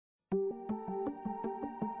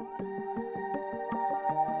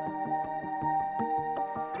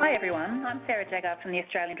Hi everyone, I'm Sarah Jagger from the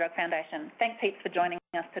Australian Drug Foundation. Thanks heaps for joining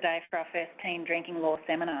us today for our first teen drinking law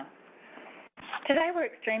seminar. Today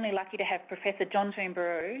we're extremely lucky to have Professor John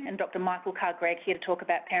Toumbourou and Dr Michael Carr-Gregg here to talk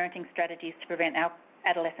about parenting strategies to prevent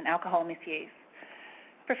adolescent alcohol misuse.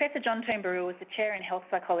 Professor John Toumbourou is the Chair in Health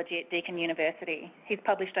Psychology at Deakin University. He's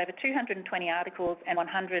published over 220 articles and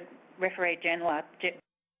 100 refereed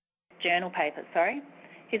journal papers.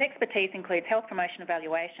 His expertise includes health promotion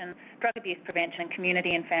evaluation, drug abuse prevention, and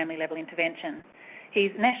community and family level intervention.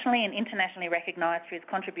 He's nationally and internationally recognised for his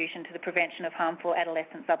contribution to the prevention of harmful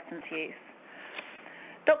adolescent substance use.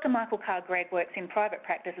 Dr Michael Carr-Gregg works in private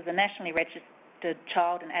practice as a nationally registered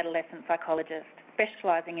child and adolescent psychologist,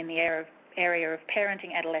 specialising in the area of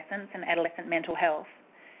parenting adolescents and adolescent mental health.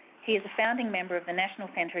 He is a founding member of the National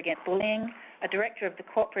Centre Against Bullying, a director of the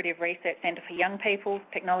Cooperative Research Centre for Young People,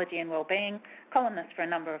 Technology and Wellbeing, columnist for a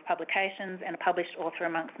number of publications, and a published author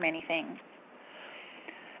amongst many things.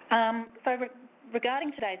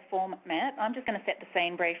 Regarding today's format, I'm just going to set the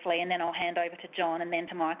scene briefly and then I'll hand over to John and then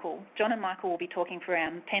to Michael. John and Michael will be talking for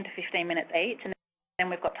around 10 to 15 minutes each, and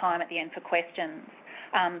then we've got time at the end for questions.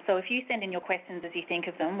 So if you send in your questions as you think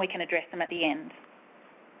of them, we can address them at the end.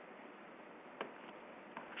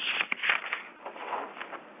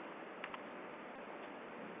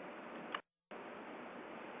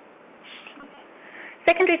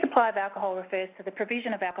 Secondary supply of alcohol refers to the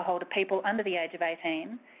provision of alcohol to people under the age of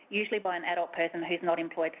 18, usually by an adult person who's not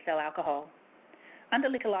employed to sell alcohol. Under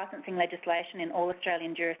liquor licensing legislation in all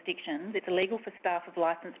Australian jurisdictions, it's illegal for staff of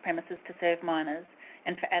licensed premises to serve minors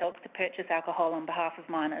and for adults to purchase alcohol on behalf of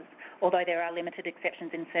minors, although there are limited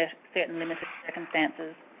exceptions in certain limited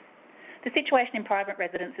circumstances. The situation in private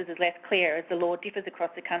residences is less clear as the law differs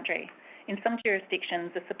across the country. In some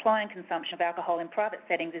jurisdictions, the supply and consumption of alcohol in private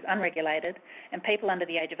settings is unregulated, and people under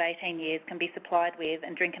the age of 18 years can be supplied with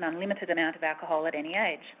and drink an unlimited amount of alcohol at any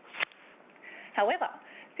age. However,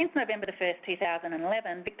 since November 1st,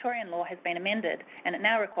 2011, Victorian law has been amended, and it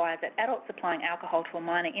now requires that adults supplying alcohol to a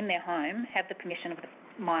minor in their home have the permission of the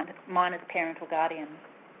minor's parent or guardian.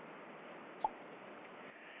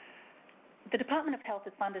 The Department of Health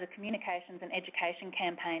has funded a communications and education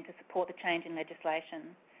campaign to support the change in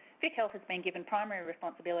legislation. Vic Health has been given primary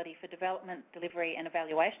responsibility for development, delivery and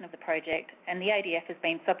evaluation of the project, and the ADF has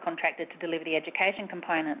been subcontracted to deliver the education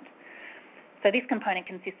component. So this component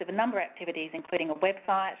consists of a number of activities, including a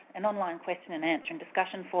website, an online question and answer and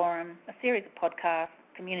discussion forum, a series of podcasts,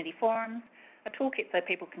 community forums, a toolkit so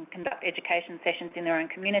people can conduct education sessions in their own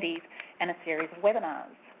communities, and a series of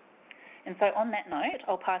webinars. And so on that note,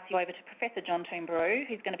 I'll pass you over to Professor John Toumbourou,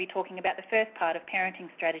 who's going to be talking about the first part of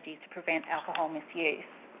parenting strategies to prevent alcohol misuse.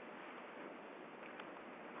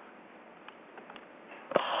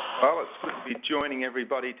 Well, it's good to be joining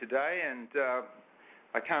everybody today, and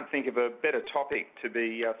I can't think of a better topic to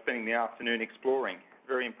be spending the afternoon exploring.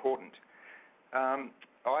 Very important.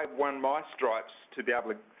 I won my stripes to be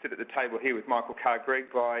able to sit at the table here with Michael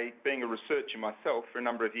Carr-Gregg by being a researcher myself for a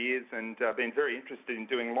number of years and been very interested in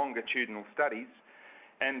doing longitudinal studies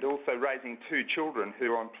and also raising two children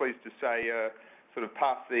who I'm pleased to say sort of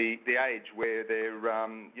past the age where they're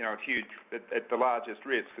huge at the largest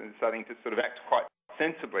risk and starting to sort of act quite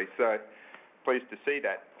sensibly, so pleased to see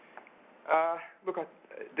that.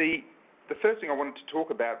 The first thing I wanted to talk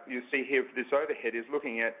about, you see here for this overhead, is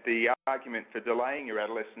looking at the argument for delaying your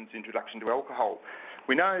adolescent's introduction to alcohol.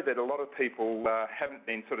 We know that a lot of people haven't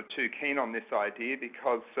been sort of too keen on this idea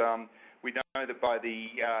because we know that by the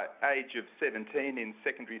age of 17 in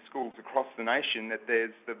secondary schools across the nation that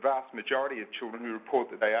there's the vast majority of children who report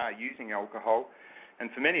that they are using alcohol, and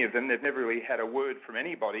for many of them they've never really had a word from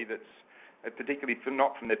anybody that's particularly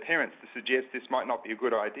not from their parents to suggest this might not be a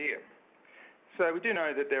good idea. So we do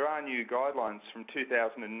know that there are new guidelines from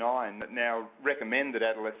 2009 that now recommend that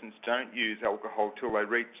adolescents don't use alcohol till they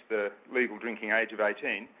reach the legal drinking age of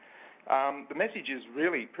 18. The message is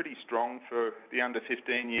really pretty strong for the under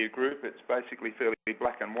 15-year group. It's basically fairly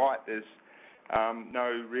black and white. There's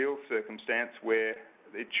no real circumstance where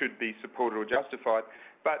it should be supported or justified.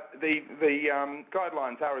 But the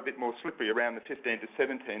guidelines are a bit more slippery around the 15 to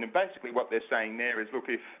 17, and basically what they're saying there is, look,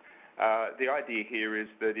 if the idea here is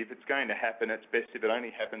that if it's going to happen, it's best if it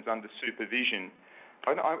only happens under supervision.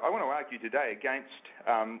 I want to argue today against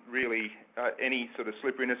really any sort of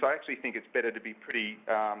slipperiness. I actually think it's better to be pretty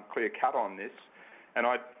clear-cut on this, and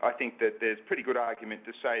I think that there's pretty good argument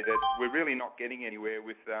to say that we're really not getting anywhere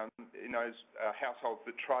with in those households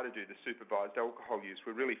that try to do the supervised alcohol use.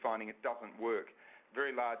 We're really finding it doesn't work.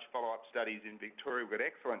 Very large follow-up studies in Victoria. We've got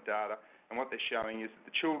excellent data, and what they're showing is that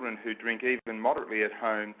the children who drink even moderately at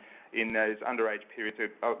home in those underage periods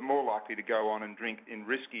are more likely to go on and drink in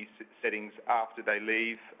risky settings after they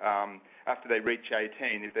leave, after they reach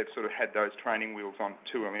 18, if they've sort of had those training wheels on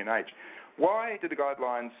too early in age. Why do the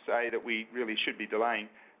guidelines say that we really should be delaying?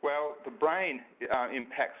 Well, the brain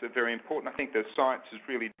impacts are very important. I think the science has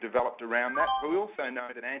really developed around that. But we also know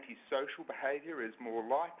that antisocial behaviour is more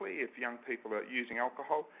likely if young people are using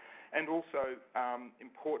alcohol. And also,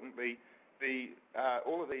 importantly,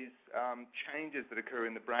 all of these changes that occur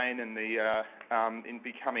in the brain and in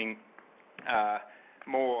becoming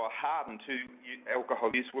more hardened to alcohol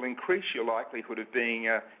use will increase your likelihood of being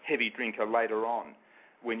a heavy drinker later on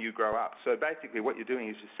when you grow up. So basically what you're doing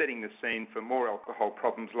is you're setting the scene for more alcohol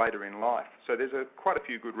problems later in life. So there's quite a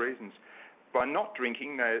few good reasons. By not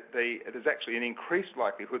drinking, there's actually an increased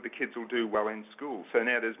likelihood the kids will do well in school. So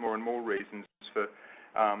now there's more and more reasons for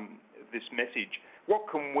this message. What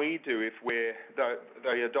can we do if we're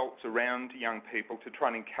the adults around young people to try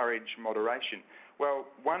and encourage moderation? Well,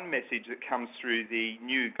 one message that comes through the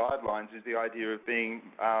new guidelines is the idea of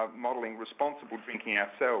modelling responsible drinking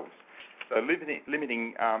ourselves. So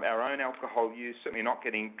limiting our own alcohol use, certainly not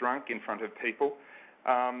getting drunk in front of people,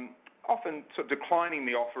 often sort of declining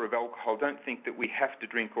the offer of alcohol. Don't think that we have to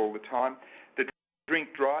drink all the time. The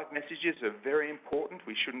drink drive messages are very important.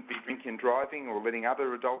 We shouldn't be drinking and driving or letting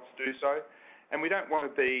other adults do so. And we don't want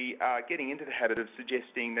to be getting into the habit of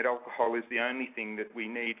suggesting that alcohol is the only thing that we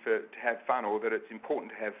need to have fun, or that it's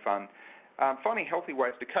important to have fun. Finding healthy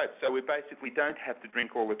ways to cope, so we basically don't have to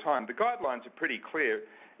drink all the time. The guidelines are pretty clear.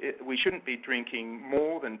 We shouldn't be drinking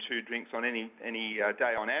more than 2 drinks on any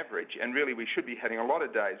day on average, and really we should be having a lot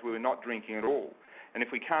of days where we're not drinking at all. And if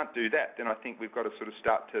we can't do that, then I think we've got to sort of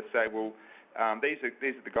start to say, well, these are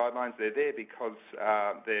the guidelines. They're there because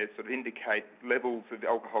they sort of indicate levels of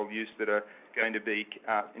alcohol use that are going to be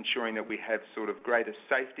ensuring that we have sort of greater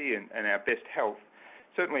safety and our best health.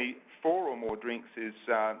 Certainly 4 or more drinks is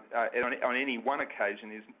on any one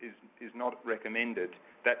occasion is not recommended.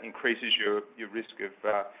 That increases your risk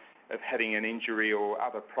of having an injury or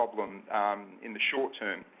other problem in the short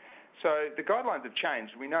term. So the guidelines have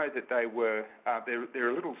changed. We know that they're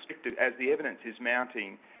a little stricter. As the evidence is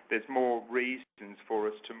mounting, there's more reasons for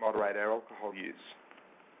us to moderate our alcohol use.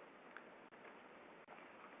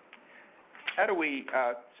 How do we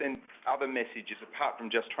send other messages apart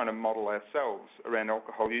from just trying to model ourselves around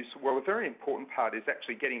alcohol use? Well, a very important part is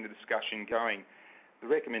actually getting the discussion going. The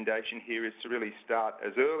recommendation here is to really start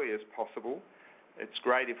as early as possible. It's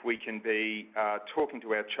great if we can be talking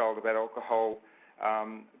to our child about alcohol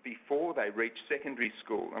before they reach secondary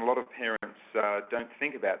school. And a lot of parents don't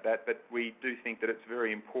think about that, but we do think that it's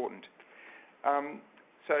very important.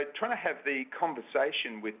 So trying to have the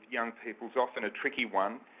conversation with young people is often a tricky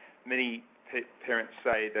one. Many parents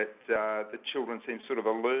say that the children seem sort of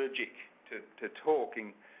allergic to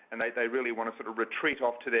talking, and they really want to sort of retreat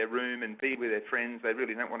off to their room and be with their friends. They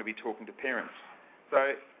really don't want to be talking to parents.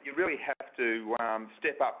 So you really have to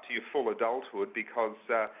step up to your full adulthood, because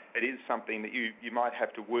it is something that you might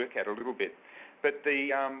have to work at a little bit. But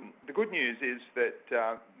the good news is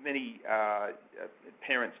that many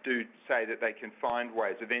parents do say that they can find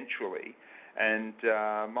ways eventually. And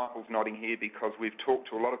Michael's nodding here because we've talked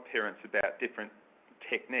to a lot of parents about different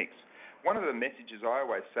techniques. One of the messages I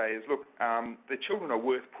always say is, look, the children are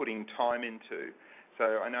worth putting time into.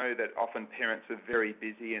 So I know that often parents are very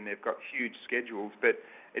busy and they've got huge schedules, but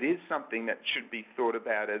it is something that should be thought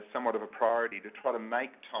about as somewhat of a priority to try to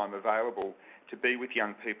make time available to be with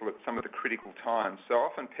young people at some of the critical times. So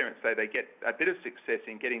often parents say they get a bit of success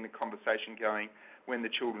in getting the conversation going when the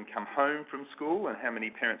children come home from school, and how many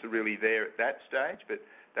parents are really there at that stage, but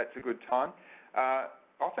that's a good time.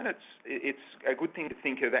 Often it's a good thing to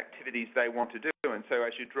think of activities they want to do, and so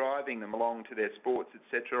as you're driving them along to their sports,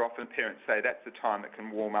 etc., often parents say that's the time that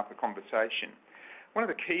can warm up a conversation. One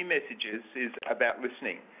of the key messages is about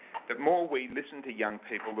listening. The more we listen to young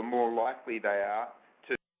people, the more likely they are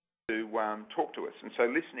to talk to us, and so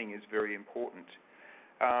listening is very important.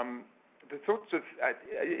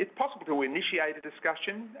 It's possible to initiate a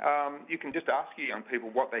discussion. You can just ask your young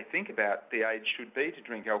people what they think about the age should be to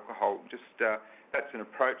drink alcohol. That's an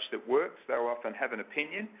approach that works. They'll often have an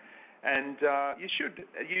opinion. And you should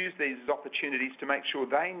use these opportunities to make sure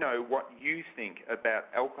they know what you think about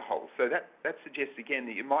alcohol. So that suggests, again,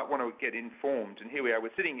 that you might want to get informed. And here we are.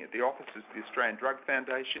 We're sitting at the offices of the Australian Drug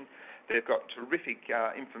Foundation. They've got terrific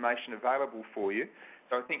information available for you.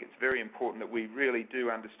 So I think it's very important that we really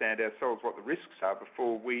do understand ourselves what the risks are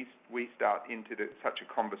before we start into such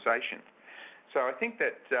a conversation. So I think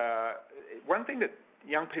that one thing that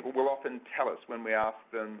young people will often tell us when we ask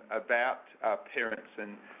them about parents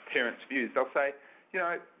and parents' views, they'll say, you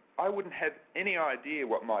know, I wouldn't have any idea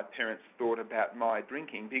what my parents thought about my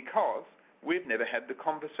drinking because we've never had the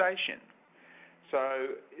conversation.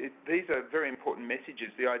 So these are very important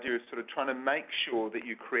messages. The idea is sort of trying to make sure that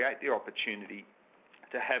you create the opportunity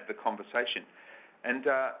to have the conversation. And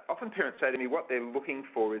often parents say to me what they're looking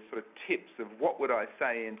for is sort of tips of what would I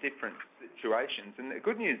say in different situations. And the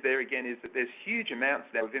good news there again is that there's huge amounts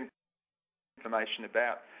now of information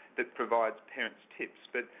about that provides parents tips.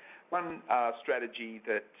 But one strategy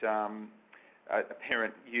that a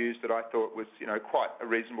parent used that I thought was, quite a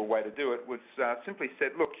reasonable way to do it was simply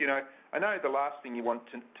said, look, I know the last thing you want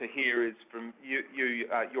to hear is from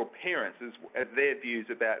your parents as their views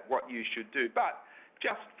about what you should do, but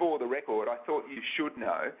just for the record, I thought you should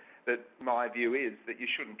know that my view is that you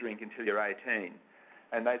shouldn't drink until you're 18.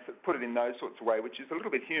 And they put it in those sorts of way, which is a little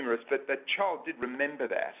bit humorous, but the child did remember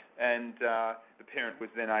that, and the parent was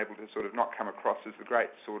then able to sort of not come across as the great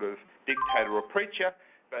sort of dictator or preacher,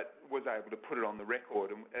 but was able to put it on the record,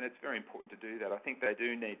 and it's very important to do that. I think they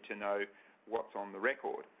do need to know what's on the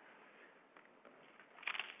record.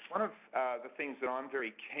 One of the things that I'm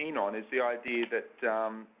very keen on is the idea that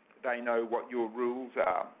they know what your rules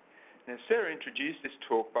are. Now, Sarah introduced this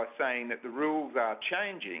talk by saying that the rules are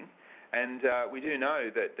changing, and we do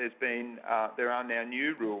know that there are now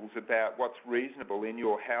new rules about what's reasonable in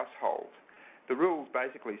your household. The rules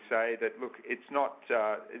basically say that, look, it's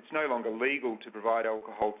no longer legal to provide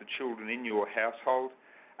alcohol to children in your household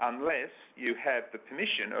unless you have the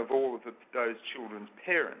permission of all of those children's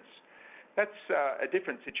parents. That's a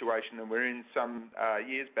different situation than we're in some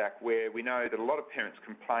years back, where we know that a lot of parents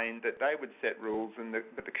complained that they would set rules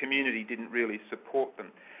but the community didn't really support them.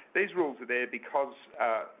 These rules are there because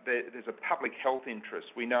there's a public health interest.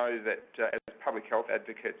 We know that as public health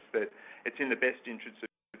advocates that it's in the best interest of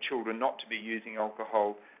children not to be using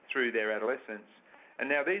alcohol through their adolescence. And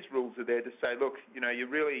now these rules are there to say, look, you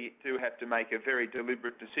really do have to make a very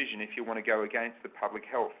deliberate decision if you want to go against the public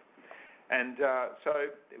health. And so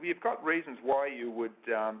you've got reasons why you would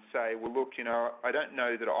say, well, look, I don't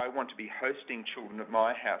know that I want to be hosting children at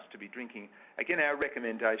my house to be drinking. Again, our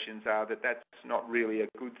recommendations are that that's not really a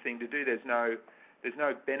good thing to do. There's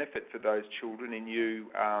no benefit for those children in you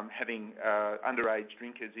having underage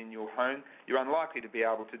drinkers in your home. You're unlikely to be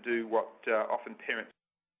able to do what often parents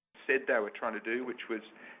said they were trying to do, which was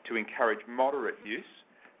to encourage moderate use.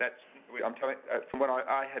 I'm telling from what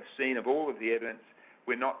I have seen of all of the evidence,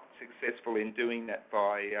 we're not successful in doing that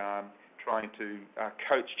by trying to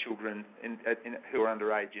coach children who are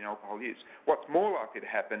underage in alcohol use. What's more likely to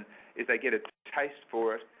happen is they get a taste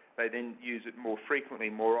for it, they then use it more frequently,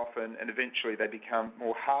 more often, and eventually they become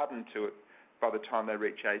more hardened to it by the time they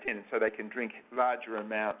reach 18, and so they can drink larger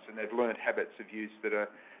amounts, and they've learned habits of use that are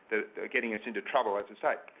getting us into trouble, as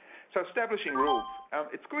I say. So establishing rules.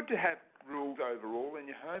 It's good to have rules overall in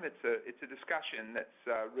your home. It's a discussion that's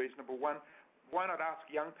a reasonable one. Why not ask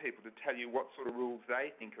young people to tell you what sort of rules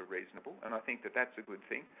they think are reasonable? And I think that that's a good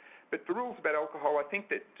thing. But for rules about alcohol, I think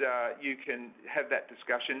that you can have that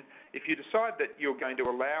discussion. If you decide that you're going to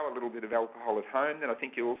allow a little bit of alcohol at home, then I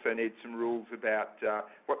think you also need some rules about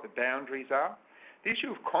what the boundaries are. The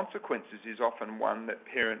issue of consequences is often one that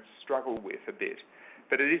parents struggle with a bit.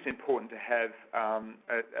 But it is important to have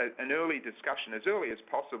an early discussion, as early as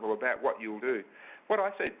possible, about what you'll do. What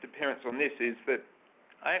I say to parents on this is that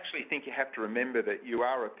I actually think you have to remember that you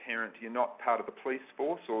are a parent, you're not part of the police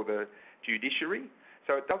force or the judiciary.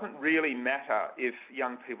 So it doesn't really matter if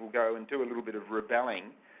young people go and do a little bit of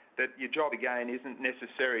rebelling, that your job, again, isn't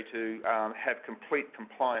necessary to have complete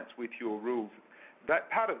compliance with your rules.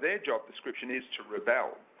 That part of their job description is to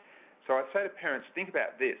rebel. So I say to parents, think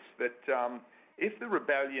about this, that if the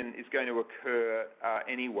rebellion is going to occur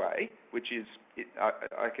anyway, which is,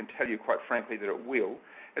 I can tell you quite frankly that it will,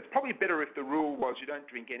 it's probably better if the rule was you don't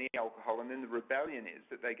drink any alcohol, and then the rebellion is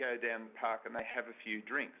that they go down the park and they have a few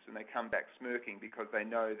drinks and they come back smirking because they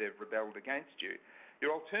know they've rebelled against you.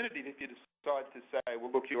 Your alternative, if you decide to say,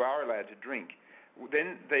 well, look, you are allowed to drink,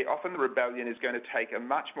 then often the rebellion is going to take a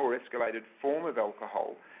much more escalated form of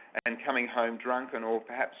alcohol and coming home drunken, or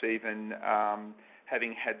perhaps even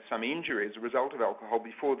having had some injury as a result of alcohol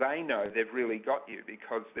before they know they've really got you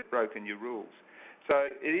because they've broken your rules. So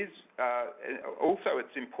it is also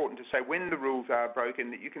it's important to say when the rules are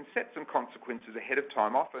broken that you can set some consequences ahead of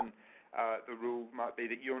time. Often the rule might be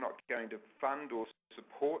that you're not going to fund or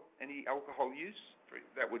support any alcohol use.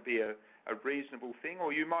 That would be a reasonable thing,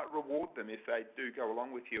 or you might reward them if they do go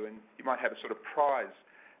along with you, and you might have a sort of prize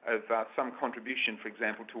of some contribution, for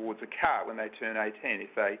example, towards a car when they turn 18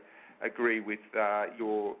 if they agree with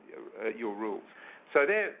your rules. So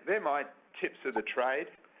they're my tips of the trade,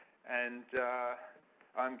 and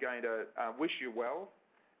I'm going to wish you well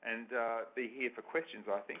and be here for questions,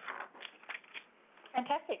 I think.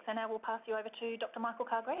 Fantastic. So now we'll pass you over to Dr. Michael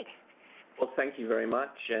Carr-Gregg. Well, thank you very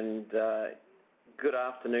much, and good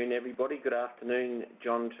afternoon, everybody. Good afternoon,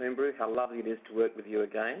 John Toumbourou. How lovely it is to work with you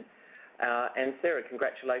again. And Sarah,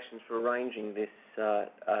 congratulations for arranging this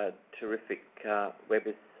terrific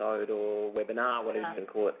webisode or webinar, whatever you can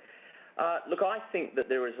call it. Look, I think that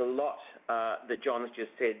there is a lot that John's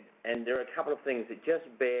just said, and there are a couple of things that just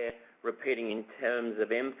bear repeating in terms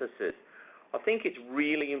of emphasis. I think it's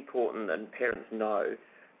really important that parents know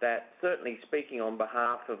that, certainly speaking on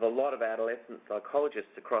behalf of a lot of adolescent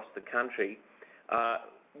psychologists across the country,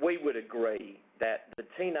 we would agree that the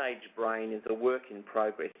teenage brain is a work in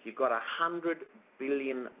progress. You've got 100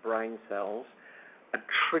 billion brain cells, 1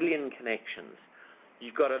 trillion connections.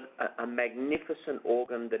 You've got a magnificent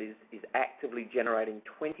organ that is actively generating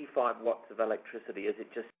 25 watts of electricity as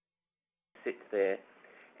it just sits there.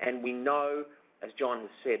 And we know, as John has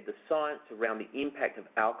said, the science around the impact of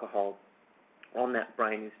alcohol on that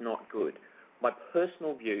brain is not good. My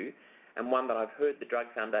personal view, and one that I've heard the Drug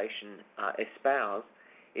Foundation espouse,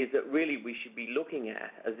 is that really we should be looking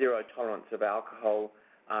at a zero tolerance of alcohol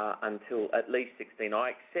until at least 16. I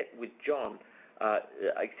accept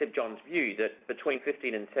John's view that between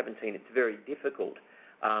 15 and 17 it's very difficult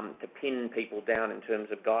to pin people down in terms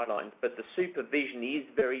of guidelines, but the supervision is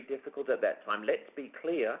very difficult at that time. Let's be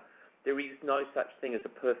clear, there is no such thing as a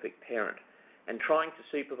perfect parent, and trying to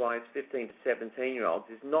supervise 15 to 17-year-olds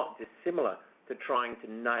is not dissimilar to trying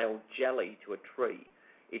to nail jelly to a tree.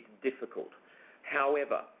 It's difficult.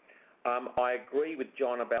 However, I agree with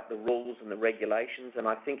John about the rules and the regulations, and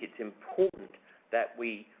I think it's important that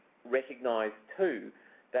we recognise too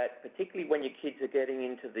that particularly when your kids are getting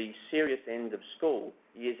into the serious end of school,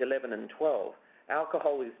 years 11 and 12,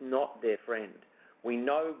 alcohol is not their friend. We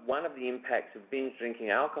know one of the impacts of binge drinking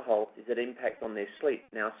alcohol is it impacts on their sleep.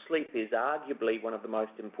 Now, sleep is arguably one of the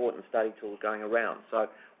most important study tools going around, so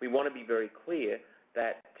we want to be very clear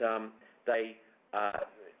that they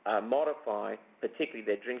modify particularly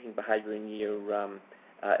their drinking behaviour in year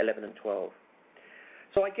 11 and 12.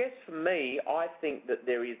 So I guess for me, I think that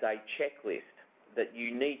there is a checklist that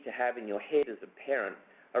you need to have in your head as a parent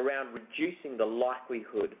around reducing the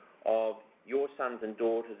likelihood of your sons and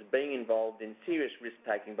daughters being involved in serious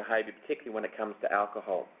risk-taking behaviour, particularly when it comes to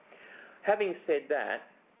alcohol. Having said that,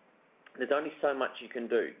 there's only so much you can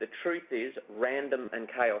do. The truth is random and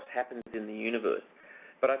chaos happens in the universe.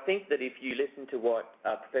 But I think that if you listen to what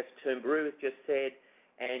Professor Toumbourou has just said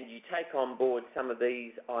and you take on board some of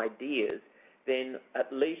these ideas, then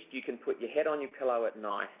at least you can put your head on your pillow at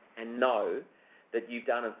night and know that you've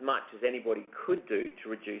done as much as anybody could do to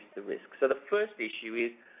reduce the risk. So the first issue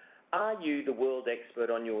is, are you the world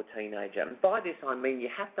expert on your teenager? And by this I mean you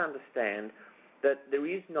have to understand that there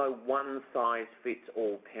is no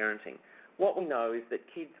one-size-fits-all parenting. What we know is that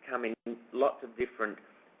kids come in lots of different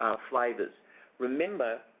flavours.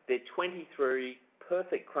 Remember, there are 23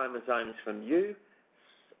 perfect chromosomes from you,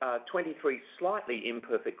 23 slightly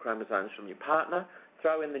imperfect chromosomes from your partner,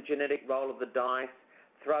 throw in the genetic roll of the dice,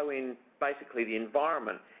 throw in basically the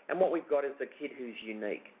environment, and what we've got is a kid who's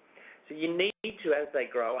unique. So you need to, as they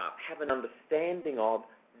grow up, have an understanding of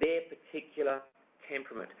their particular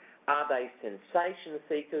temperament. Are they sensation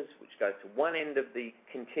seekers, which goes to one end of the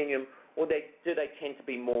continuum, or do they tend to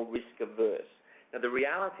be more risk-averse? Now, the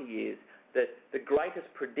reality is that the greatest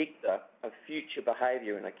predictor of future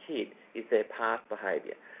behaviour in a kid is their past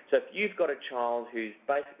behaviour. So if you've got a child who's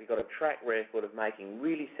basically got a track record of making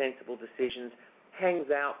really sensible decisions,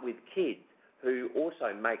 hangs out with kids who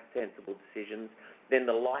also make sensible decisions, then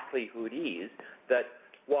the likelihood is that,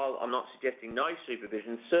 while I'm not suggesting no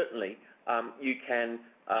supervision, certainly you can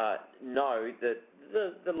know that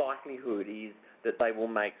the likelihood is that they will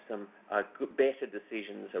make some better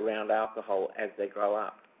decisions around alcohol as they grow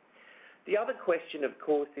up. The other question, of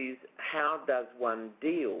course, is how does one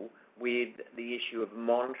deal with the issue of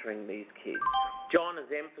monitoring these kids? John has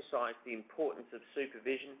emphasised the importance of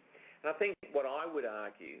supervision, and I think what I would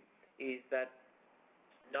argue is that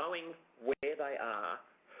knowing where they are,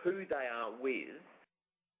 who they are with,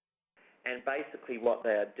 and basically what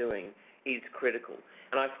they are doing is critical.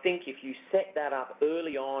 And I think if you set that up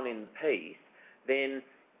early on in the piece, then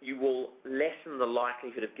you will lessen the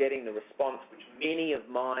likelihood of getting the response which many of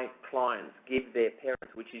my clients give their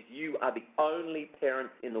parents, which is, you are the only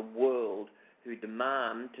parents in the world who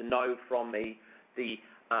demand to know from me the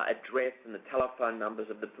address and the telephone numbers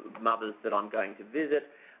of the mothers that I'm going to visit.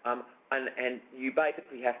 And you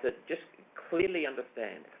basically have to just clearly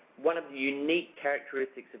understand one of the unique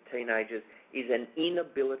characteristics of teenagers is an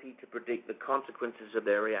inability to predict the consequences of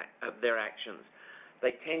their actions.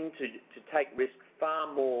 They tend to take risks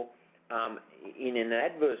far more in an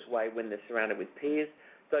adverse way when they're surrounded with peers.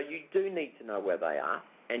 So you do need to know where they are,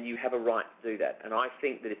 and you have a right to do that. And I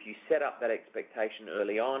think that if you set up that expectation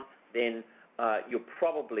early on, then you're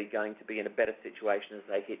probably going to be in a better situation as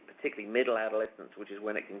they hit particularly middle adolescence, which is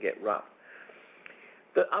when it can get rough.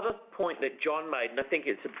 The other point that John made, and I think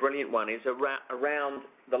it's a brilliant one, is around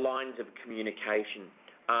the lines of communication.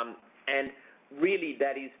 And really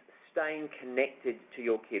that is staying connected to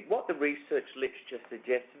your kid. What the research literature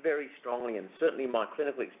suggests very strongly, and certainly my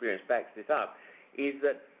clinical experience backs this up, is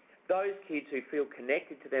that those kids who feel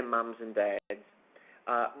connected to their mums and dads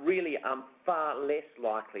really are far less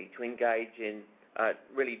likely to engage in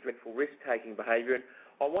really dreadful risk-taking behaviour. And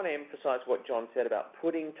I want to emphasise what John said about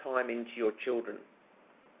putting time into your children.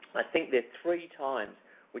 I think there are 3 times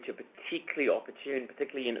which are particularly opportune,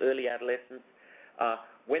 particularly in early adolescence,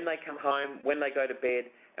 when they come home, when they go to bed,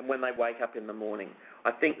 and when they wake up in the morning.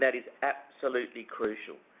 I think that is absolutely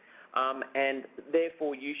crucial. And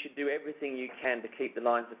therefore, you should do everything you can to keep the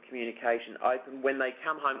lines of communication open. When they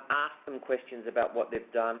come home, ask them questions about what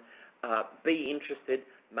they've done. Be interested,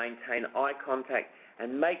 maintain eye contact,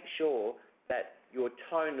 and make sure that your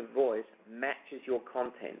tone of voice matches your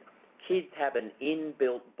content. Kids have an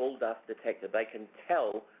inbuilt bull dust detector. They can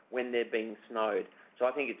tell when they're being snowed. So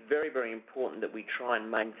I think it's very, very important that we try and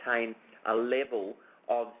maintain a level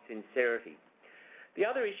of sincerity. The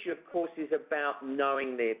other issue, of course, is about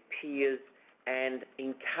knowing their peers and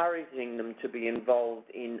encouraging them to be involved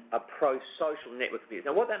in a pro-social network of peers.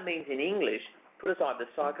 Now, what that means in English, put aside the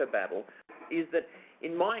psychobabble, is that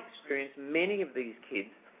in my experience, many of these kids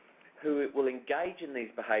who will engage in these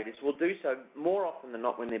behaviours will do so more often than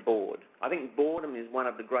not when they're bored. I think boredom is one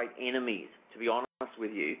of the great enemies, to be honest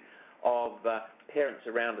with you, of parents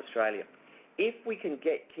around Australia. If we can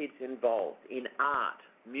get kids involved in art,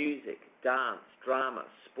 music, dance, drama,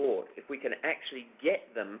 sport, if we can actually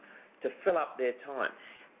get them to fill up their time,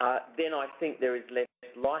 then I think there is less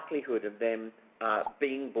likelihood of them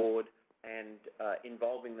being bored and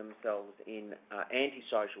involving themselves in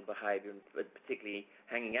antisocial behaviour, and particularly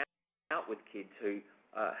hanging out with kids who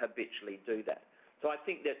habitually do that. So I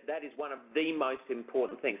think that that is one of the most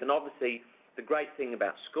important things. And obviously, the great thing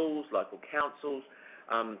about schools, local councils,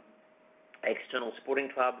 external sporting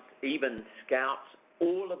clubs, even scouts,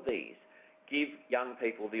 all of these give young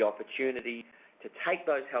people the opportunity to take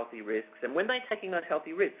those healthy risks. And when they're taking those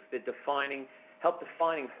healthy risks, they're help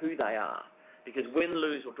defining who they are. Because win,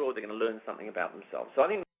 lose, or draw, they're going to learn something about themselves. So I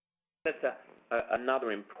think that's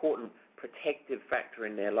another important protective factor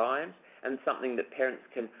in their lives, and something that parents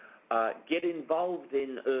can get involved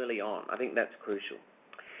in early on. I think that's crucial.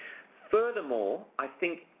 Furthermore, I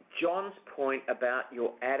think John's point about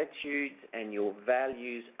your attitudes and your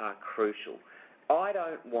values are crucial. I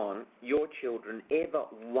don't want your children ever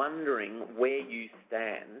wondering where you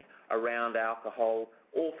stand around alcohol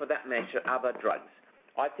or, for that matter, other drugs.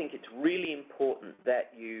 I think it's really important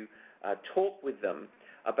that you talk with them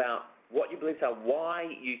about what your beliefs are, why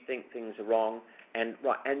you think things are wrong, and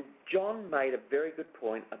right. And John made a very good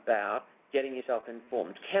point about getting yourself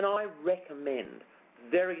informed. Can I recommend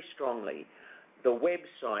very strongly the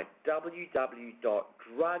website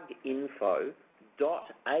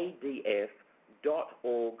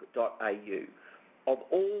www.druginfo.adf.org.au. Of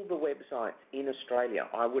all the websites in Australia,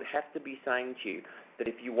 I would have to be saying to you that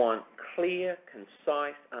if you want clear,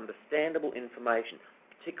 concise, understandable information,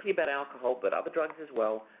 particularly about alcohol, but other drugs as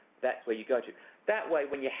well, that's where you go to. That way,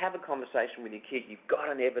 when you have a conversation with your kid, you've got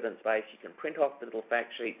an evidence base, you can print off the little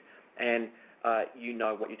fact sheets, and you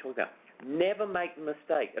know what you're talking about. Never make the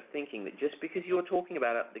mistake of thinking that just because you're talking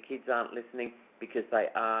about it, the kids aren't listening, because they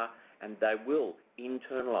are, and they will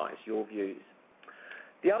internalise your views.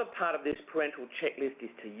 The other part of this parental checklist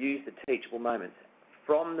is to use the teachable moments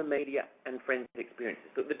from the media and friends'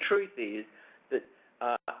 experiences. But the truth is that,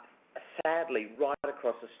 sadly, right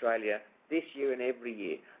across Australia, this year and every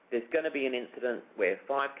year, there's going to be an incident where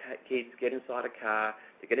 5 kids get inside a car,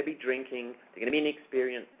 they're going to be drinking, they're going to be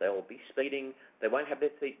inexperienced, they'll be speeding, they won't have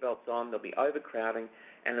their seatbelts on, they'll be overcrowding,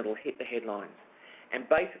 and it'll hit the headlines. And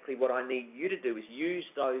basically what I need you to do is use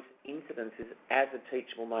those incidences as a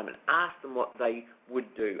teachable moment. Ask them what they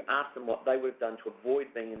would do. Ask them what they would have done to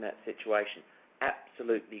avoid being in that situation.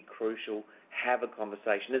 Absolutely crucial. Have a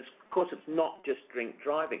conversation. Of course, it's not just drink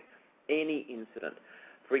driving. Any incident.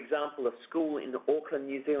 For example, a school in Auckland,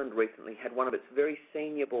 New Zealand recently had one of its very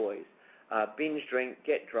senior boys binge drink,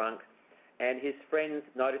 get drunk, and his friends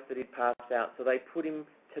noticed that he'd passed out, so they put him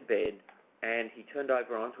to bed, and he turned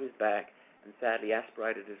over onto his back and sadly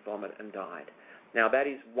aspirated his vomit and died. Now, that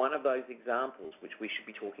is one of those examples which we should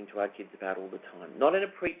be talking to our kids about all the time. Not in a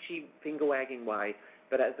preachy, finger-wagging way,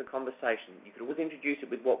 but as a conversation. You could always introduce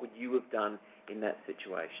it with what would you have done in that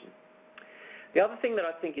situation. The other thing that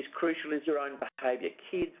I think is crucial is your own behaviour.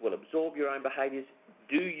 Kids will absorb your own behaviours.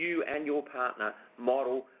 Do you and your partner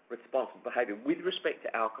model responsible behaviour with respect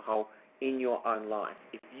to alcohol in your own life?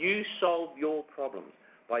 If you solve your problems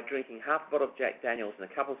by drinking half a bottle of Jack Daniels and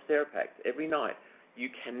a couple of Serapaks every night, you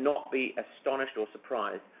cannot be astonished or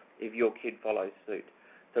surprised if your kid follows suit.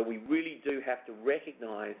 So we really do have to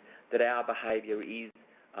recognise that our behaviour is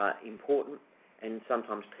important and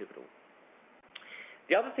sometimes pivotal.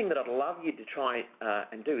 The other thing that I'd love you to try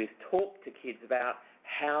and do is talk to kids about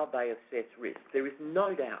how they assess risk. There is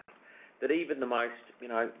no doubt that even the most,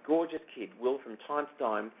 gorgeous kid will from time to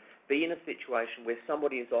time be in a situation where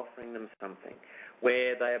somebody is offering them something,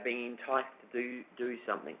 where they are being enticed to do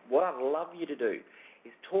something. What I'd love you to do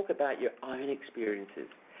is talk about your own experiences.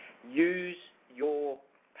 Use your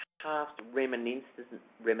past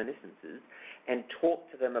reminiscences and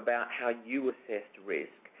talk to them about how you assessed risk,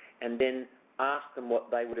 and then ask them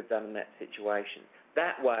what they would have done in that situation.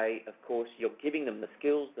 That way, of course, you're giving them the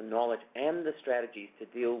skills, the knowledge, and the strategies to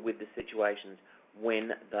deal with the situations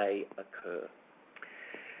when they occur.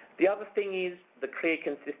 The other thing is the clear,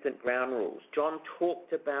 consistent ground rules. John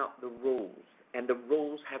talked about the rules, and the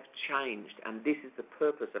rules have changed, and this is the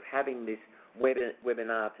purpose of having this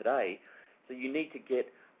webinar today. So you need to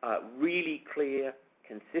get really clear,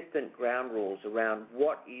 consistent ground rules around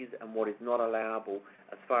what is and what is not allowable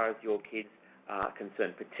as far as your kids are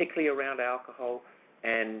concerned, particularly around alcohol.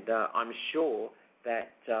 And I'm sure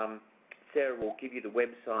that Sarah will give you the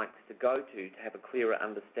websites to go to have a clearer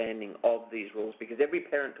understanding of these rules, because every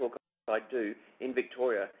parent talk I do in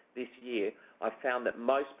Victoria this year, I've found that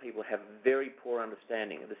most people have a very poor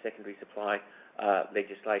understanding of the secondary supply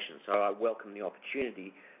legislation. So I welcome the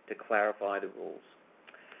opportunity to clarify the rules.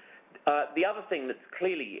 The other thing that's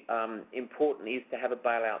clearly important is to have a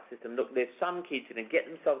bailout system. Look, there's some kids who can get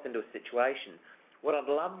themselves into a situation. What I'd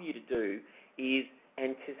love you to do is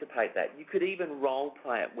anticipate that. You could even role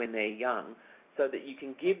play it when they're young so that you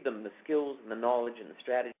can give them the skills and the knowledge and the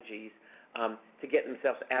strategies to get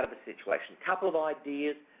themselves out of a situation. A couple of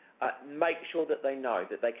ideas. Make sure that they know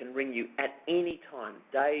that they can ring you at any time,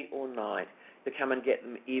 day or night, to come and get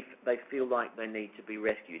them if they feel like they need to be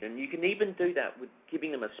rescued. And you can even do that with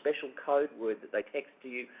giving them a special code word that they text to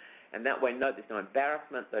you, and that way, no, there's no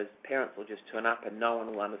embarrassment. Those parents will just turn up and no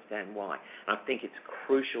one will understand why. And I think it's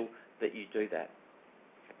crucial that you do that.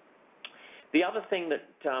 The other thing that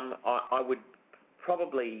I would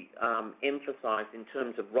probably emphasise in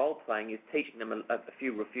terms of role-playing is teaching them a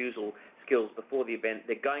few refusal skills before the event.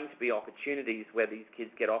 There are going to be opportunities where these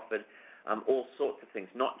kids get offered all sorts of things,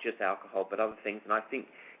 not just alcohol, but other things. And I think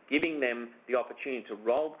giving them the opportunity to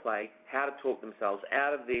role-play how to talk themselves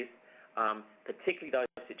out of this, particularly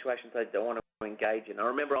those situations they don't want to engage in. I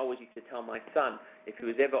remember I always used to tell my son, if he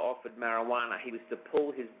was ever offered marijuana, he was to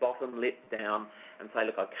pull his bottom lip down and say,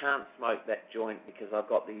 look, I can't smoke that joint because I've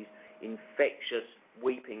got these infectious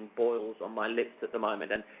weeping boils on my lips at the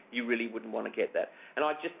moment, and you really wouldn't want to get that. And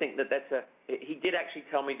I just think that he did actually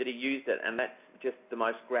tell me that he used it, and that's just the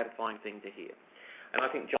most gratifying thing to hear. And I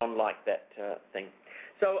think John liked that thing.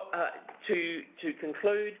 So to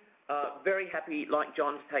conclude, very happy, like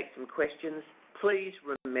John, to take some questions. Please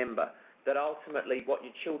remember that ultimately what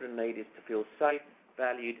your children need is to feel safe,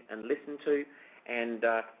 valued, and listened to. And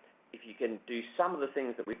if you can do some of the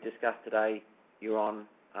things that we've discussed today, you're on,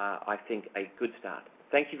 I think, a good start.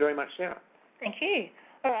 Thank you very much, Sarah. Thank you.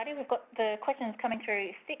 All righty, we've got the questions coming through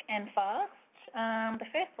thick and fast. The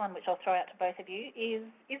first one, which I'll throw out to both of you,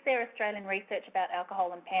 is there Australian research about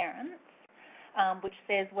alcohol and parents, which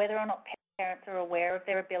says whether or not parents are aware of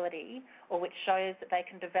their ability, or which shows that they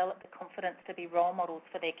can develop the confidence to be role models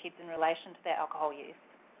for their kids in relation to their alcohol use?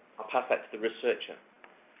 I'll pass that to the researcher.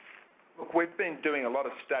 Look, we've been doing a lot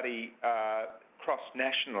of study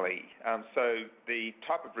cross-nationally. So the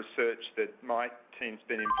type of research that my team's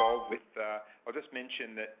been involved with, I'll just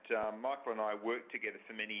mention that Michael and I worked together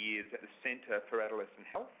for many years at the Centre for Adolescent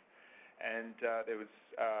Health, and there was,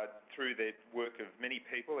 through the work of many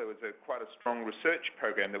people, there was quite a strong research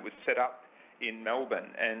program that was set up in Melbourne,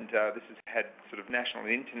 and this has had sort of national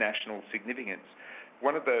and international significance.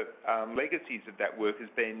 One of the legacies of that work has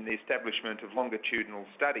been the establishment of longitudinal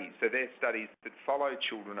studies. So they're studies that follow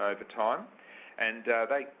children over time, and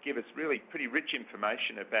they give us really pretty rich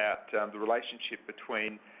information about the relationship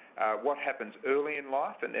between what happens early in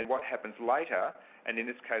life and then what happens later. And in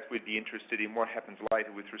this case, we'd be interested in what happens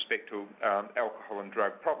later with respect to alcohol and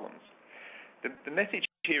drug problems. The message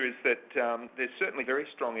here is that there's certainly very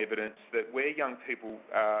strong evidence that where young people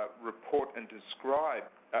report and describe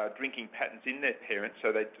drinking patterns in their parents, so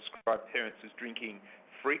they describe parents as drinking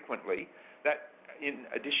frequently, that, in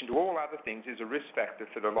addition to all other things, is a risk factor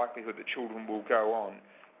for the likelihood that children will go on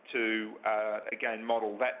to, again,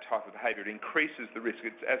 model that type of behaviour. It increases the risk.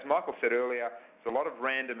 It's, as Michael said earlier, it's a lot of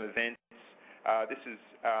random events. This is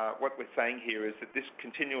what we're saying here is that this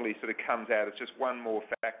continually sort of comes out as just one more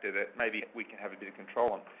factor that maybe we can have a bit of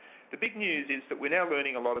control on. The big news is that we're now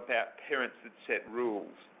learning a lot about parents that set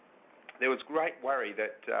rules. There was great worry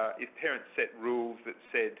that if parents set rules that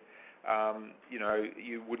said, you know,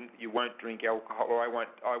 you won't drink alcohol, or I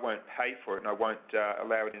won't pay for it, and I won't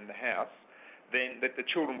allow it in the house, then that the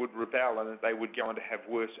children would rebel and that they would go on to have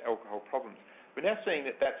worse alcohol problems. We're now seeing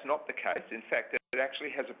that that's not the case. In fact, it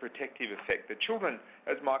actually has a protective effect. The children,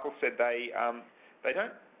 as Michael said, they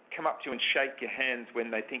don't come up to you and shake your hands when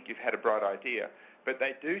they think you've had a bright idea, but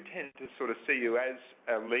they do tend to sort of see you as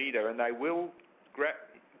a leader, and they will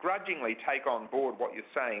grudgingly take on board what you're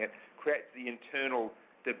saying. It creates the internal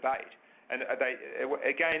debate. And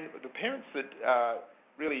again, the parents that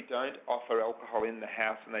really don't offer alcohol in the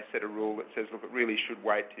house and they set a rule that says, look, it really should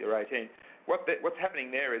wait till you're 18, what's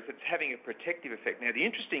happening there is it's having a protective effect. Now, the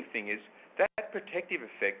interesting thing is that protective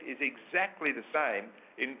effect is exactly the same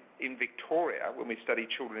in Victoria, when we study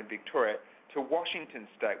children in Victoria, to Washington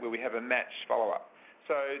State, where we have a matched follow-up.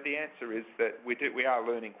 So the answer is that we are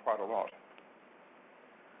learning quite a lot.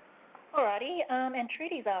 Alrighty, and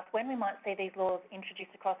Trudy's asked when we might see these laws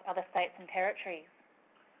introduced across other states and territories.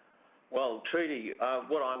 Well, Trudy,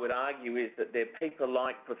 what I would argue is that there are people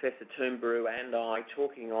like Professor Toumbourou and I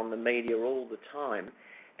talking on the media all the time,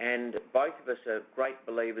 and both of us are great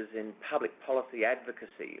believers in public policy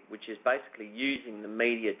advocacy, which is basically using the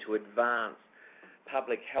media to advance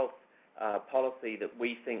public health policy that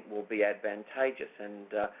we think will be advantageous.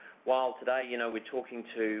 And while today, you know, we're talking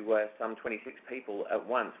to some 26 people at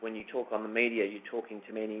once, when you talk on the media, you're talking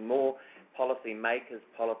to many more. Policy makers,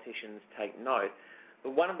 politicians take note.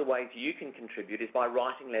 But one of the ways you can contribute is by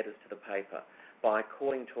writing letters to the paper, by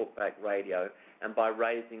calling Talkback Radio, and by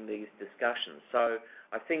raising these discussions. So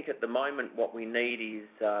I think at the moment what we need is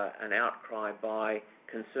an outcry by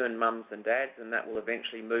concerned mums and dads, and that will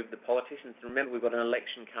eventually move the politicians. And remember, we've got an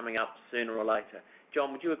election coming up sooner or later.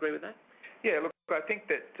 John, would you agree with that? Yeah, look, I think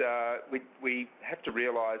that we have to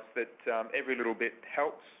realise that every little bit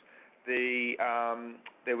helps.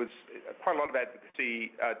 There was quite a lot of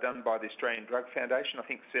advocacy done by the Australian Drug Foundation. I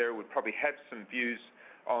think Sarah would probably have some views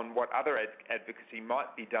on what other advocacy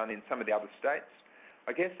might be done in some of the other states.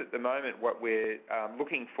 I guess at the moment what we're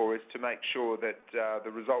looking for is to make sure that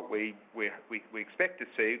the result we expect to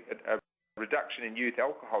see, a reduction in youth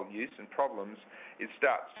alcohol use and problems, it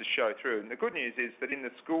starts to show through. And the good news is that in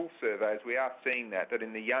the school surveys we are seeing that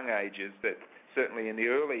in the young ages, that certainly in the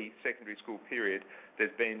early secondary school period,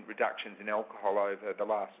 there's been reductions in alcohol over the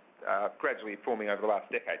last, gradually forming over the last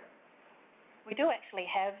decade. We do actually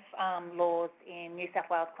have laws in New South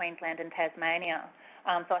Wales, Queensland and Tasmania.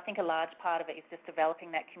 So I think a large part of it is just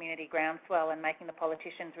developing that community groundswell and making the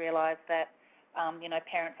politicians realise that, you know,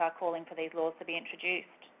 parents are calling for these laws to be introduced.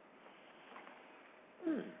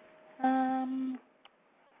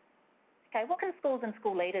 Okay, what can schools and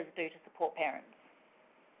school leaders do to support parents?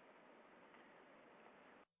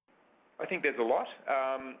 I think there's a lot.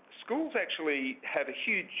 Schools actually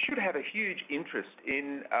should have a huge interest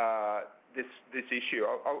in this issue.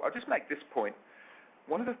 I'll just make this point.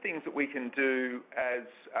 One of the things that we can do as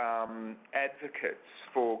advocates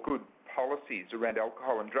for good policies around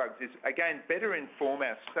alcohol and drugs is, again, better inform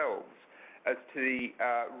ourselves as to the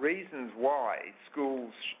reasons why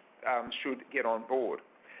schools should get on board.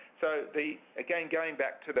 So, again, going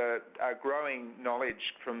back to the growing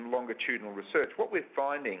knowledge from longitudinal research, what we're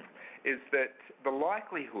finding is that the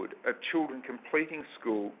likelihood of children completing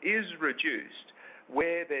school is reduced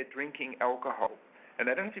where they're drinking alcohol. And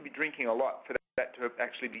they don't have to be drinking a lot for that to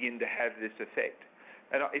actually begin to have this effect.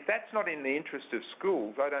 And if that's not in the interest of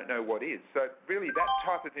schools, I don't know what is. So really that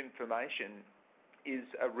type of information is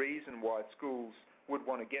a reason why schools would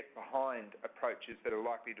want to get behind approaches that are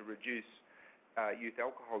likely to reduce youth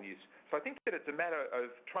alcohol use. So I think that it's a matter of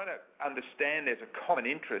trying to understand there's a common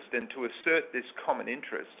interest, and to assert this common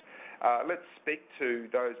interest, let's speak to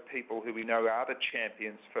those people who we know are the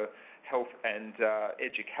champions for health and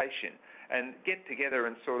education, and get together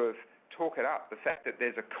and sort of talk it up, the fact that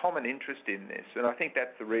there's a common interest in this. And I think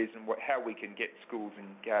that's the reason how we can get schools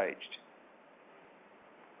engaged.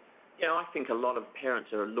 Yeah, I think a lot of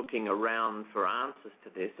parents are looking around for answers to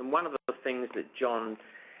this, and one of the things that John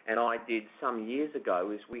and I did some years ago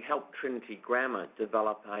is we helped Trinity Grammar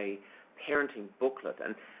develop a parenting booklet,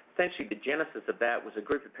 and essentially the genesis of that was a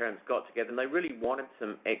group of parents got together and they really wanted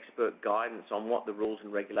some expert guidance on what the rules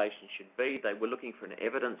and regulations should be. They were looking for an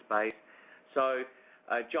evidence base. So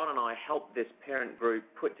John and I helped this parent group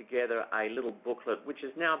put together a little booklet which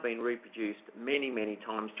has now been reproduced many, many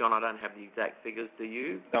times. John, I don't have the exact figures, do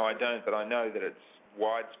you? No, I don't, but I know that it's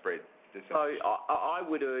widespread. So I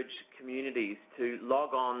would urge communities to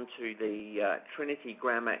log on to the Trinity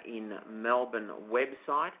Grammar in Melbourne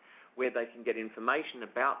website, where they can get information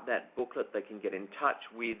about that booklet. They can get in touch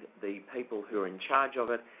with the people who are in charge of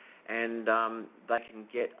it, and they can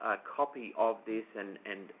get a copy of this and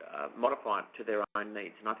modify it to their own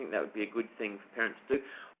needs. And I think that would be a good thing for parents to do.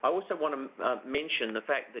 I also want to mention the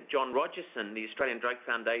fact that John Rogerson, the Australian Drug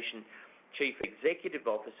Foundation Chief Executive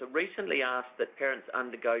Officer, recently asked that parents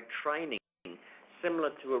undergo training similar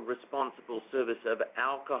to a responsible service of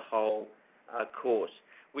alcohol course,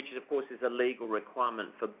 which of course is a legal requirement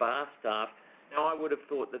for bar staff. Now, I would have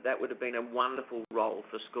thought that that would have been a wonderful role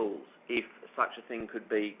for schools. If such a thing could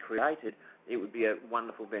be created, it would be a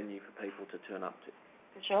wonderful venue for people to turn up to.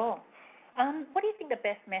 For sure. What do you think the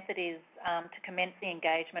best method is to commence the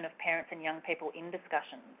engagement of parents and young people in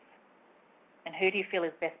discussions? And who do you feel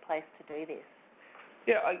is best placed to do this?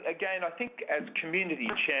 Yeah, again, I think as community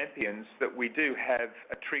champions that we do have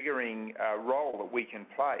a triggering role that we can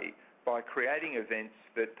play by creating events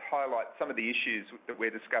that highlight some of the issues that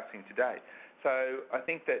we're discussing today. So I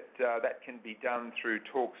think that that can be done through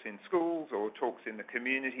talks in schools or talks in the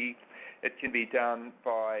community. It can be done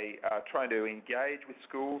by trying to engage with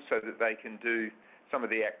schools so that they can do some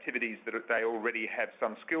of the activities that they already have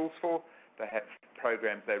some skills for. They have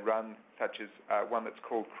programs they run, such as one that's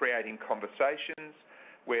called Creating Conversations,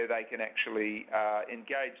 where they can actually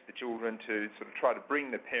engage the children to sort of try to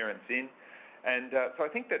bring the parents in. And so I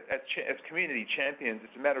think that as community champions,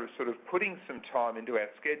 it's a matter of sort of putting some time into our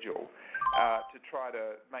schedule to try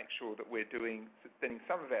to make sure that we're spending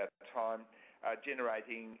some of our time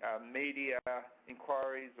generating media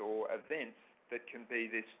inquiries or events that can be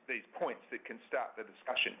these points that can start the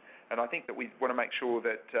discussion. And I think that we want to make sure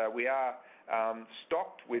that we are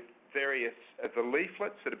stocked with various of the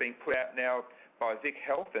leaflets that are being put out now by Vic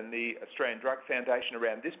Health and the Australian Drug Foundation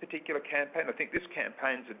around this particular campaign. I think this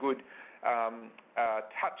campaign's a good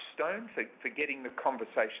touchstone for getting the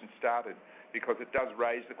conversation started, because it does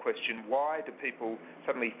raise the question, why do people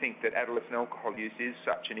suddenly think that adolescent alcohol use is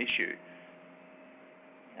such an issue?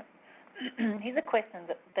 Here's a question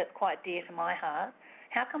that's quite dear to my heart.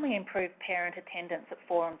 How can we improve parent attendance at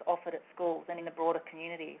forums offered at schools and in the broader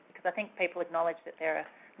community? Because I think people acknowledge that they're a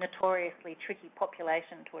notoriously tricky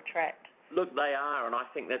population to attract. Look, they are, and I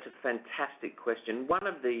think that's a fantastic question. One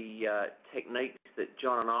of the techniques that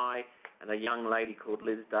John and I and a young lady called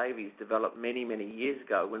Liz Davies developed many, many years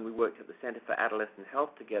ago when we worked at the Centre for Adolescent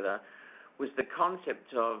Health together was the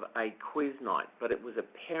concept of a quiz night, but it was a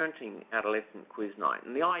parenting adolescent quiz night.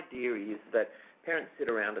 And the idea is that parents sit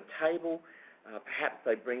around a table, perhaps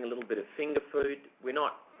they bring a little bit of finger food. We're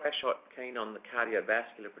not crash hot keen on the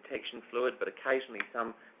cardiovascular protection fluid, but occasionally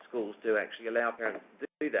some schools do actually allow parents to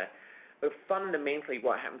do that. But fundamentally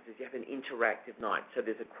what happens is you have an interactive night. So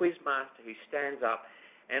there's a quiz master who stands up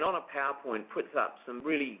and on a PowerPoint puts up some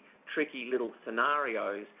really tricky little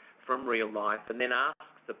scenarios from real life and then asks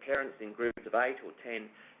the parents in groups of 8 or 10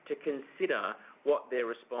 to consider what their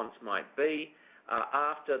response might be.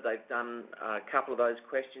 After they've done a couple of those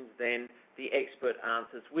questions, then the expert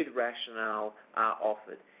answers with rationale are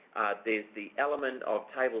offered. There's the element of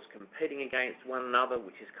tables competing against one another,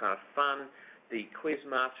 which is kind of fun. The quiz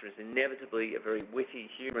master is inevitably a very witty,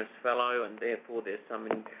 humorous fellow, and therefore there's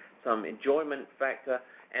some enjoyment factor.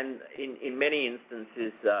 And in many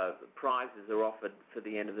instances, prizes are offered for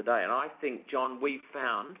the end of the day. And I think, John, we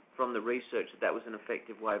found from the research that was an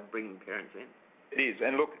effective way of bringing parents in. It is.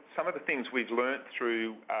 And look, some of the things we've learnt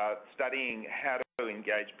through studying how to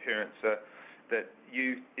engage parents are that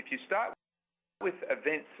if you start with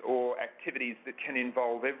events or activities that can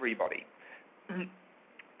involve everybody,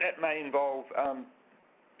 that may involve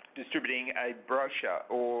distributing a brochure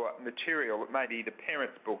or material. It may be the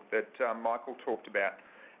parents' book that Michael talked about.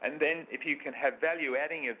 And then if you can have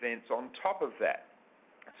value-adding events on top of that,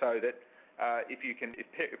 so that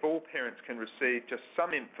if all parents can receive just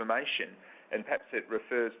some information, and perhaps it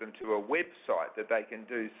refers them to a website that they can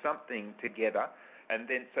do something together, and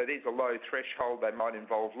then so these are low threshold, they might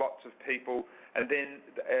involve lots of people, and then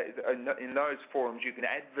in those forums you can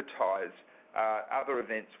advertise other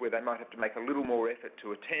events where they might have to make a little more effort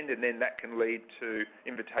to attend, and then that can lead to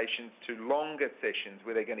invitations to longer sessions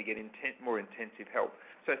where they're going to get more intensive help.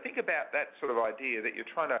 So think about that sort of idea that you're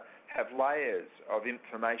trying to have layers of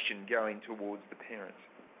information going towards the parents.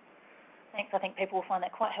 Thanks. I think people will find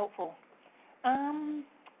that quite helpful. I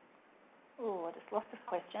just lost this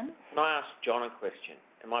question. Can I ask John a question?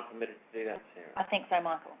 Am I permitted to do that, Sarah? I think so,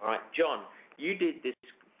 Michael. All right, John, You did this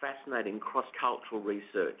fascinating cross-cultural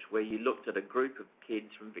research where you looked at a group of kids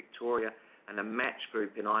from Victoria and a match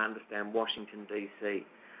group in, I understand, Washington, D.C.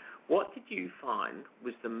 What did you find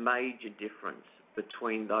was the major difference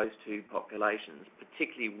between those two populations,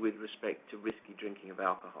 particularly with respect to risky drinking of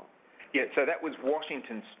alcohol? Yeah, so that was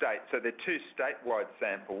Washington State. So they're two statewide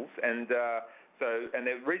samples, and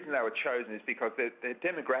the reason they were chosen is because there are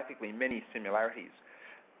demographically many similarities.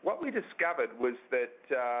 What we discovered was that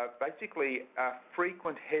basically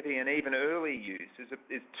frequent, heavy, and even early use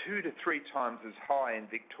is 2 to 3 times as high in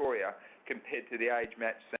Victoria compared to the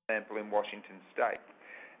age-matched sample in Washington State.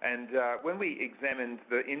 And when we examined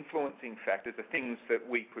the influencing factors, the things that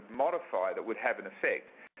we could modify that would have an effect,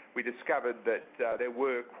 we discovered that there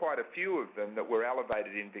were quite a few of them that were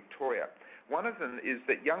elevated in Victoria. One of them is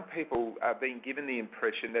that young people are being given the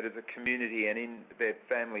impression that as a community and in their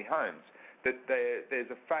family homes, that there's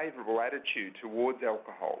a favourable attitude towards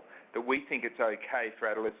alcohol, that we think it's okay for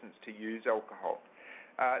adolescents to use alcohol.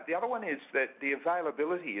 The other one is that the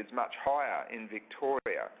availability is much higher in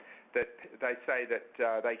Victoria, that they say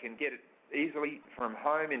that they can get it easily from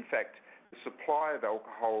home. In fact, the supply of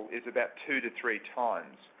alcohol is about 2 to 3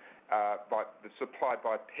 times. The supply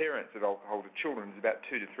by parents of alcohol to children is about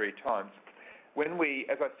 2 to 3 times. When we,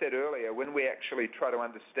 as I said earlier, when we actually try to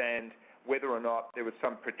understand whether or not there was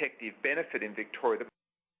some protective benefit in Victoria that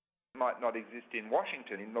might not exist in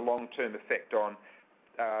Washington in the long-term effect on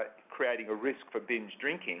creating a risk for binge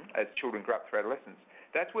drinking as children grow up through adolescence,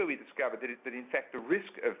 that's where we discovered that in fact the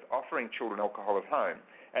risk of offering children alcohol at home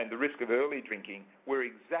and the risk of early drinking were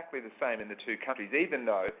exactly the same in the two countries, even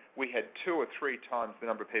though we had 2 or 3 times the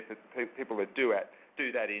number of people that do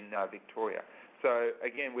that in Victoria. So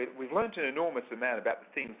again, we've learned an enormous amount about the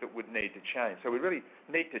things that would need to change. So we really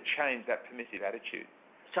need to change that permissive attitude.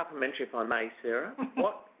 Supplementary, if I may, Sarah.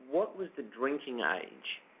 What was the drinking age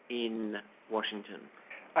in Washington?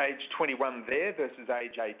 Age 21 there versus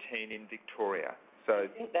age 18 in Victoria. So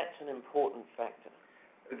I think that's an important factor.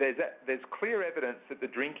 There's clear evidence that the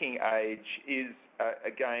drinking age is,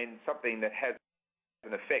 again, something that has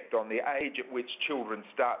an effect on the age at which children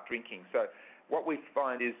start drinking. So what we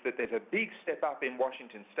find is that there's a big step up in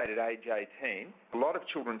Washington State at age 18. A lot of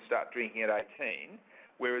children start drinking at 18,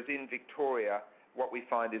 whereas in Victoria, what we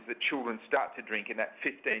find is that children start to drink in that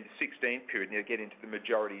 15 to 16 period and they get into the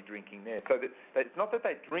majority drinking there. So that it's not that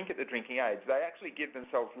they drink at the drinking age, they actually give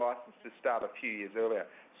themselves license to start a few years earlier.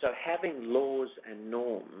 So having laws and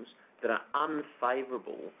norms that are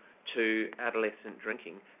unfavourable to adolescent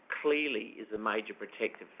drinking clearly is a major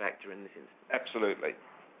protective factor in this instance. Absolutely.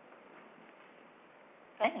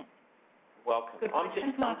 Thanks. Welcome. I'm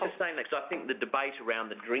just saying that because I think the debate around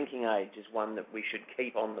the drinking age is one that we should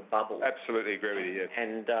keep on the bubble. Absolutely agree with you, yes.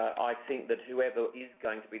 And I think that whoever is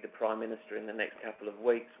going to be the Prime Minister in the next couple of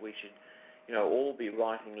weeks, we should, all be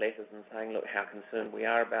writing letters and saying, look, how concerned we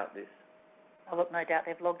are about this. Oh, look, no doubt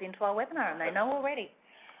they've logged into our webinar and they know already.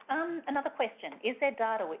 Another question. Is there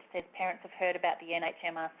data which says parents have heard about the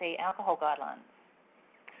NHMRC alcohol guidelines?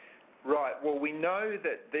 Right. Well, we know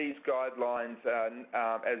that these guidelines,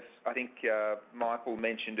 as I think Michael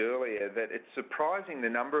mentioned earlier, that it's surprising the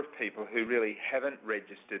number of people who really haven't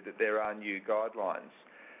registered that there are new guidelines.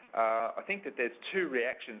 I think that there's 2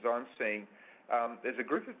 reactions I'm seeing. There's a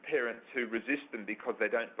group of parents who resist them because they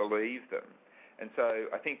don't believe them. And so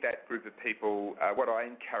I think that group of people, what I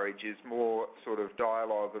encourage is more sort of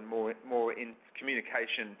dialogue and more in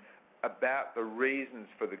communication about the reasons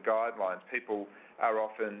for the guidelines. People are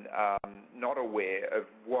often not aware of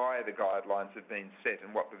why the guidelines have been set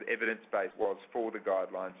and what the evidence base was for the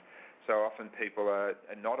guidelines. So often people are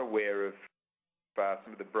not aware of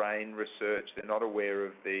some of the brain research, they're not aware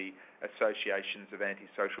of the associations of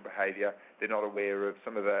antisocial behaviour, they're not aware of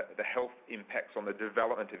some of the health impacts on the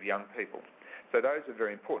development of young people. So those are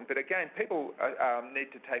very important. But again, people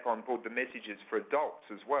need to take on board the messages for adults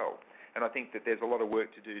as well. And I think that there's a lot of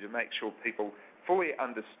work to do to make sure people fully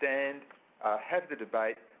understand, have the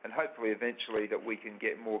debate, and hopefully eventually that we can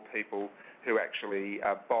get more people who actually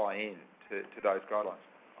buy in to those guidelines.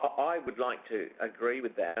 I would like to agree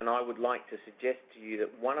with that, and I would like to suggest to you that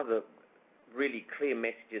one of the really clear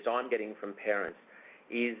messages I'm getting from parents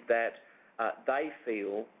is that they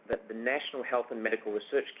feel that the National Health and Medical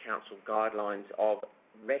Research Council guidelines of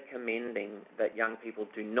recommending that young people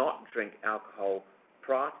do not drink alcohol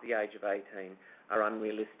prior to the age of 18 are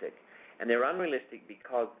unrealistic. And they're unrealistic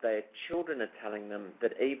because their children are telling them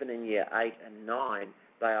that even in year 8 and 9,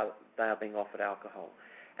 they are being offered alcohol.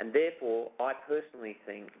 And therefore, I personally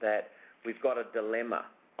think that we've got a dilemma.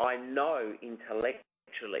 I know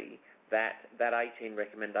intellectually that 18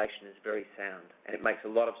 recommendation is very sound, and it makes a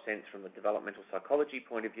lot of sense from a developmental psychology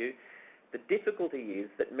point of view. The difficulty is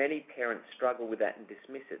that many parents struggle with that and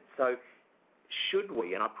dismiss it. So should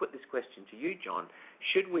we, and I put this question to you, John,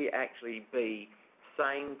 should we actually be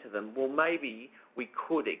saying to them, well, maybe we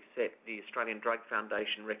could accept the Australian Drug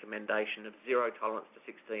Foundation recommendation of zero tolerance to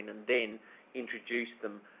 16 and then introduce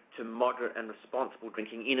them to moderate and responsible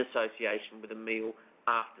drinking in association with a meal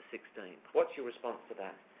after 16? What's your response to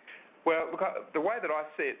that? Well, look, the way that I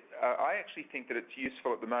see it, I actually think that it's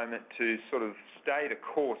useful at the moment to sort of stay the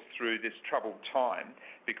course through this troubled time,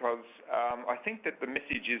 because I think that the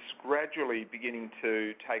message is gradually beginning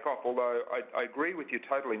to take off, although I agree with you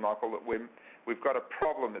totally, Michael, that we've got a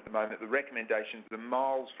problem at the moment. The recommendations are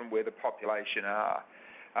miles from where the population are.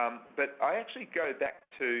 But I actually go back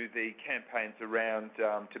to the campaigns around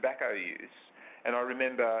tobacco use, and I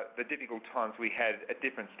remember the difficult times we had at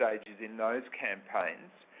different stages in those campaigns.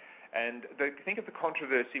 And think of the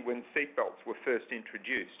controversy when seatbelts were first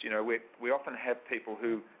introduced. You know, we often have people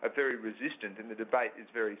who are very resistant and the debate is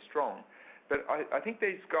very strong. But I think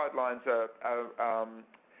these guidelines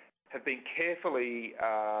have been carefully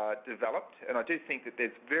developed, and I do think that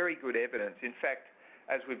there's very good evidence. In fact,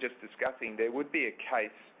 as we're just discussing, there would be a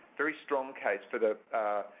case, very strong case for the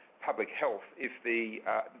public health if the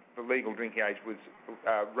legal drinking age was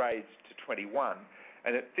raised to 21.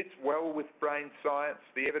 And it fits well with brain science.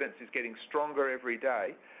 The evidence is getting stronger every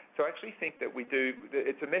day. So I actually think that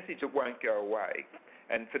it's a message that won't go away.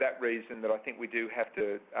 And for that reason that I think we do have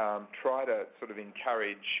to try to sort of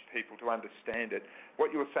encourage people to understand it. What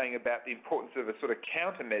you were saying about the importance of a sort of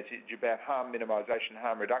counter message about harm minimisation,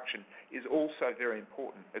 harm reduction is also very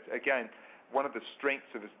important. It's, again, one of the strengths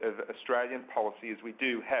of Australian policy is we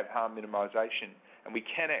do have harm minimisation, and we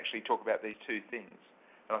can actually talk about these two things.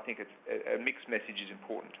 I think a mixed message is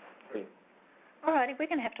important. All righty, we're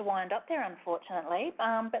going to have to wind up there, unfortunately.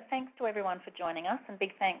 But thanks to everyone for joining us, and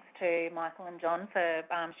big thanks to Michael and John for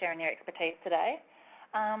sharing their expertise today.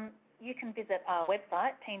 You can visit our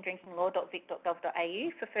website,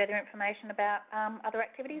 teendrinkinglaw.vic.gov.au, for further information about other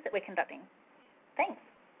activities that we're conducting. Thanks.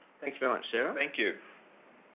 Thanks very much, Sarah. Thank you.